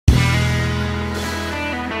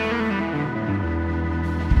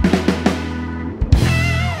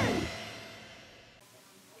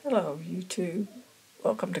Hello, YouTube.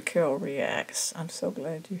 Welcome to Carol Reacts. I'm so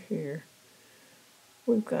glad you're here.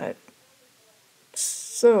 We've got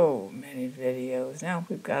so many videos. Now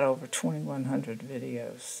we've got over 2,100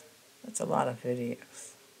 videos. That's a lot of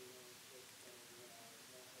videos.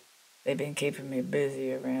 They've been keeping me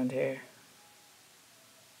busy around here.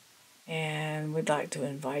 And we'd like to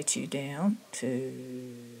invite you down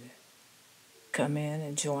to come in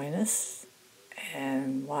and join us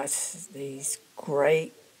and watch these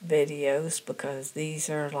great videos, because these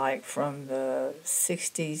are like from the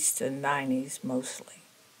 60s to 90s mostly.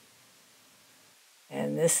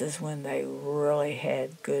 And this is when they really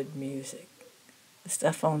had good music. The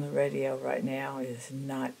stuff on the radio right now is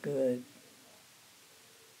not good,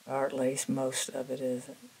 or at least most of it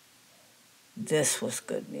isn't. This was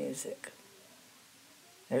good music.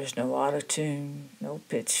 There's no auto-tune, no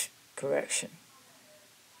pitch correction.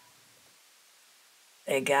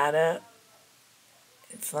 They got up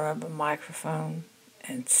in front of a microphone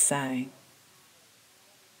and sang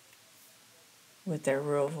with their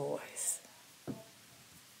real voice.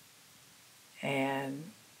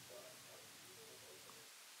 And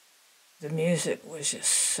the music was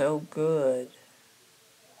just so good.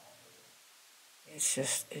 It's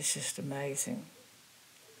just amazing.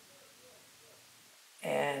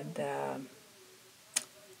 And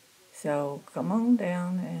so come on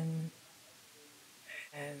down and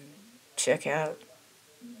check out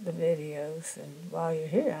the videos. And while you're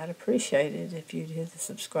here, I'd appreciate it if you'd hit the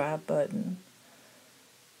subscribe button,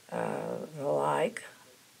 the like,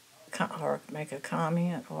 or make a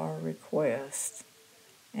comment or a request.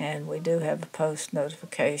 And we do have a post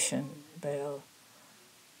notification bell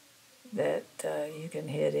that you can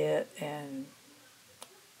hit it, and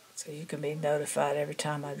so you can be notified every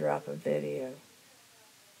time I drop a video.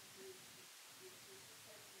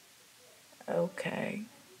 Okay,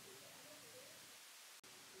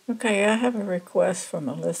 I have a request from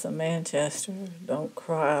Alyssa Manchester. Don't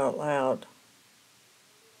cry out loud.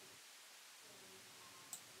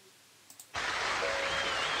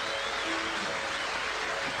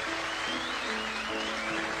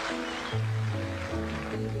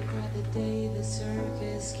 The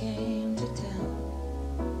circus came to town,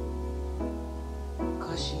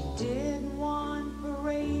 'cause she didn't want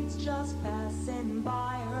parades just passing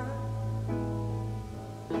by her.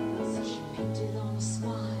 So she painted on a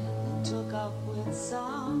smile and took up with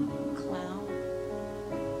some clown,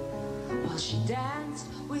 while she danced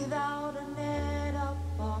without a net up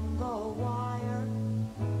on the wire.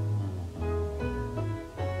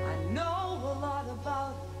 I know a lot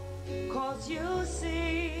about it, 'cause you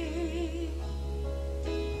see,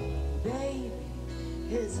 baby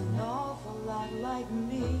is an awful lot like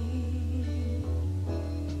me.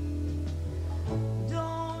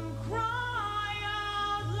 Don't cry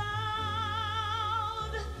out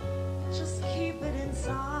loud, just keep it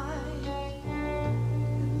inside,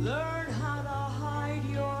 and learn how to hide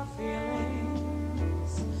your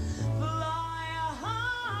feelings. Fly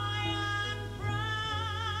high and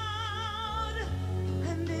proud,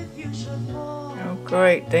 and if you should fall, Oh,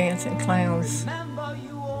 great, dancing clowns. remember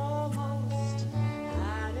you almost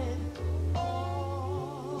had it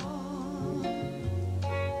all.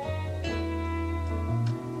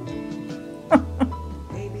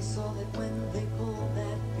 Baby saw that when they pulled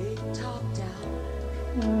that big top down,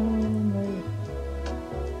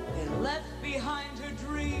 they left behind her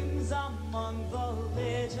dreams among the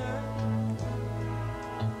litter,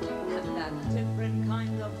 and that different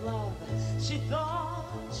kind of love she thought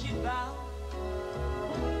she found.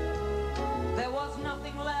 There was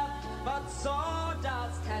nothing left but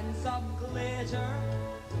sawdust and some glitter.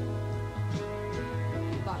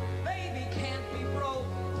 But baby can't be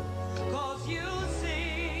broken, 'cause you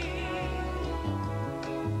see,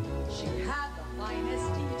 she had the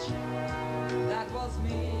finest teacher, that was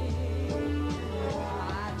me. I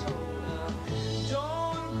told her,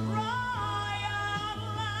 don't cry out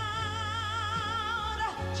loud,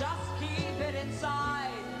 just keep it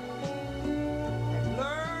inside, and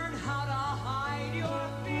learn how to hide your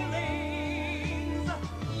feelings.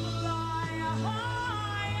 Fly high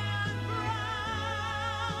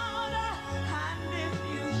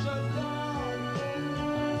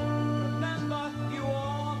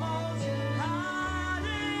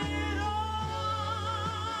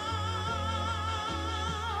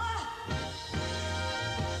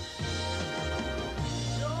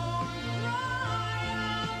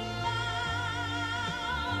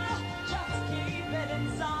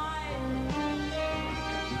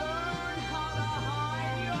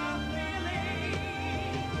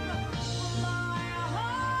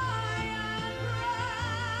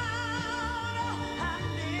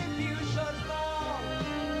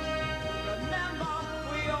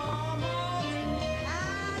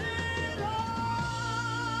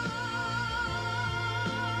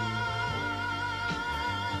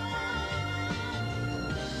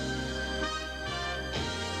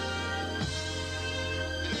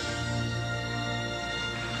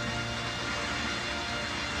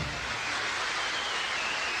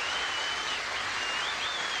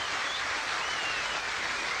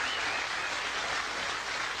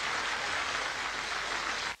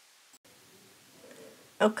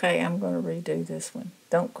Okay, I'm going to redo this one.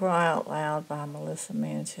 Don't Cry Out Loud by Melissa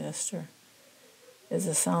Manchester is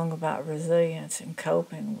a song about resilience and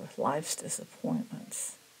coping with life's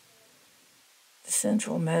disappointments. The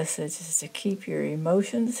central message is to keep your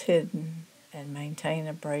emotions hidden and maintain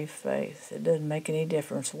a brave face. It doesn't make any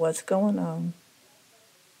difference what's going on.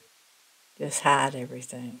 Just hide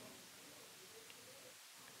everything.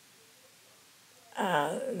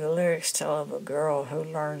 The lyrics tell of a girl who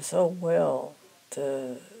learned so well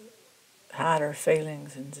to hide her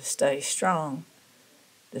feelings and to stay strong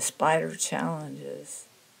despite her challenges.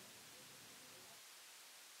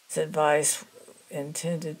 This advice,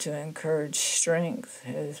 intended to encourage strength,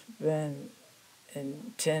 has been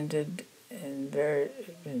intended and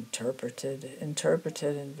interpreted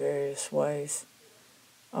in various ways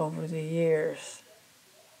over the years.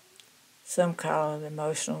 Some call it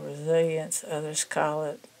emotional resilience, others call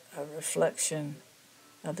it a reflection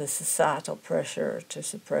of the societal pressure to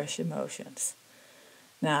suppress emotions.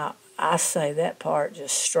 Now, I say that part,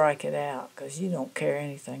 just strike it out, because you don't care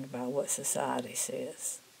anything about what society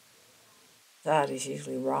says. Society's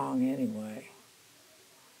usually wrong anyway.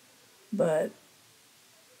 But,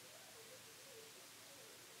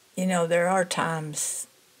 there are times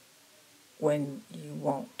when you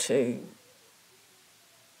want to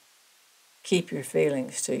keep your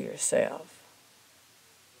feelings to yourself.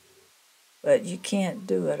 But you can't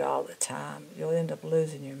do it all the time. You'll end up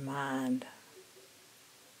losing your mind.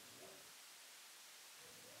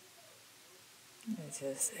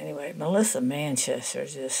 Anyway, Melissa Manchester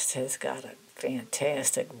just has got a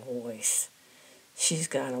fantastic voice. She's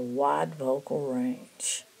got a wide vocal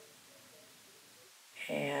range.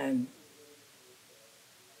 And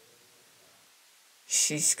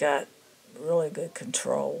she's got really good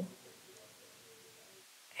control.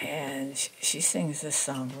 And she sings this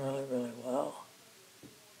song really, really well.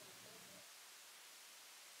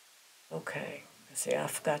 Okay. See, I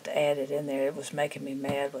forgot to add it in there. It was making me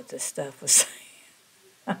mad what this stuff was saying.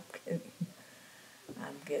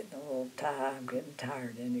 I'm getting a little tired. I'm getting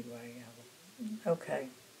tired anyway. Okay.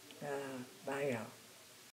 Bye, y'all.